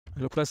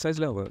Hello plus size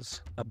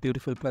lovers, a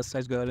beautiful plus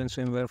size girl in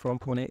swimwear from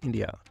Pune,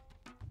 India.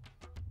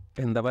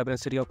 In the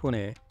vibrant city of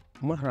Pune,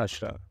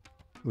 Maharashtra,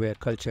 where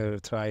culture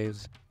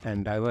thrives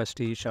and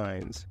diversity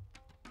shines,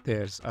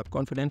 there's a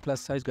confident plus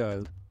size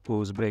girl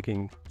who's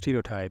breaking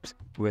stereotypes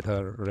with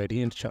her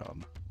radiant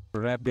charm.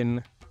 Wrapped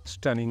in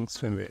stunning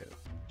swimwear,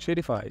 she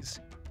defies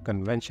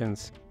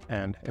conventions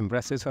and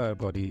embraces her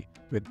body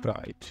with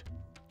pride.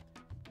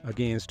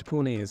 Against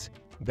Pune's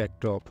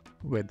backdrop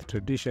with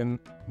tradition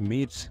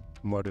meets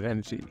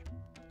modernity,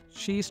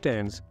 she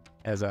stands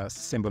as a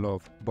symbol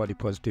of body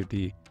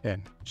positivity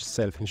and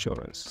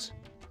self-assurance.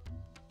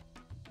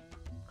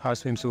 Her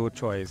swimsuit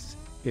choice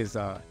is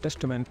a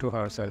testament to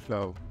her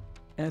self-love,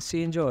 as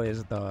she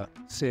enjoys the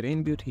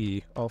serene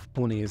beauty of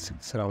Pune's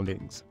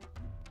surroundings.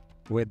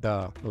 With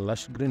the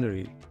lush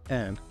greenery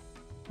and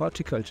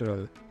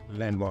horticultural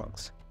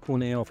landmarks,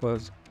 Pune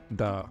offers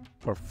the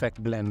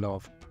perfect blend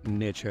of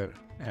nature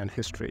and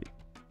history,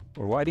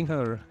 providing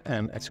her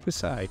an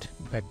exquisite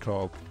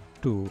backdrop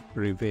to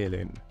revel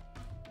in.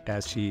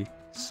 As she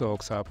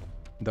soaks up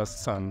the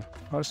sun,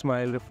 her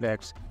smile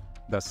reflects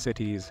the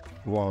city's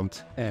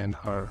warmth and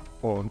her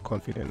own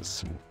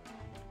confidence.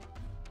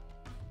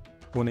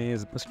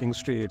 Pune's bustling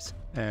streets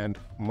and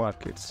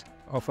markets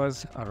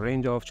offers a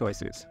range of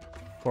choices,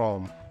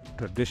 from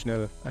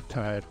traditional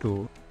attire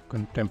to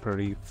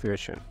contemporary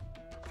fashion,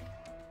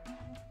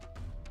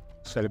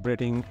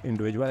 celebrating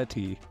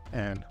individuality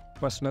and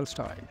personal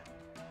style.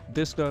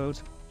 This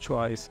girl's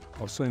choice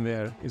of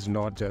swimwear is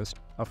not just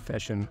a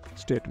fashion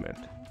statement,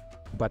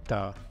 but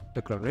a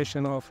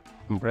declaration of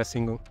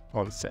embracing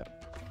oneself,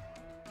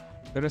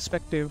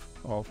 irrespective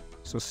of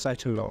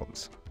societal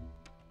norms.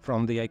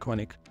 From the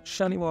iconic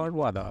Shaniwar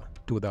Wada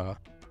to the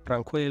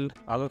tranquil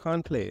Aga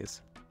Khan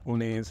Place,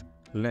 Pune's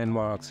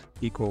landmarks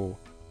echo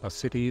a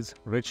city's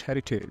rich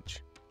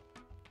heritage,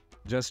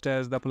 just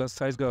as the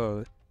plus-size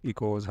girl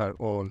echoes her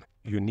own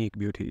unique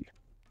beauty.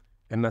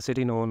 In a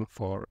city known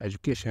for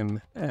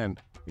education and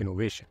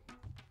innovation,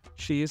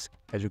 she is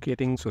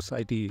educating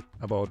society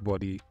about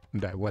body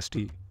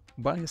diversity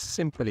by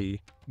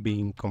simply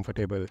being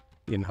comfortable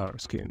in her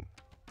skin.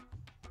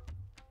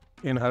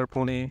 In her,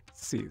 Pune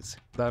sees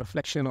the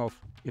reflection of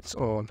its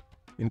own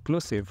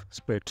inclusive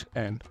spirit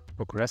and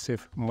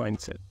progressive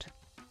mindset.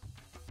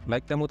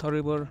 Like the Mutha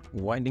River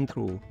winding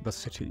through the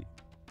city,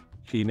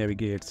 she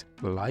navigates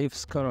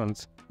life's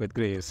currents with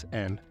grace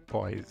and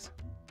poise.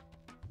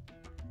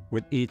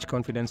 With each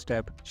confident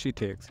step she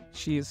takes,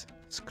 she is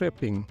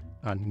scripting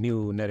a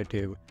new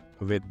narrative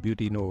with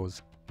beauty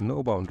knows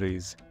no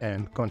boundaries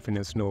and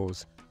confidence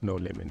knows no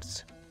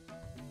limits.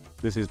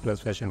 This is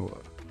Plus Fashion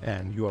World,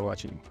 and you are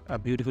watching a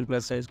beautiful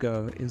plus-size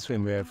girl in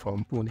swimwear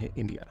from Pune,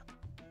 India.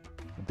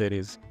 There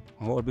is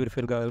more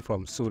beautiful girl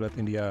from Surat,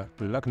 India,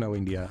 Lucknow,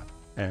 India,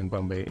 and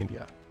Bombay,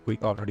 India. We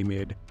already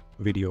made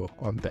video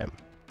on them.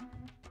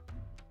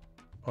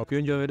 Hope you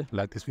enjoyed.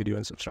 Like this video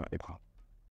and subscribe.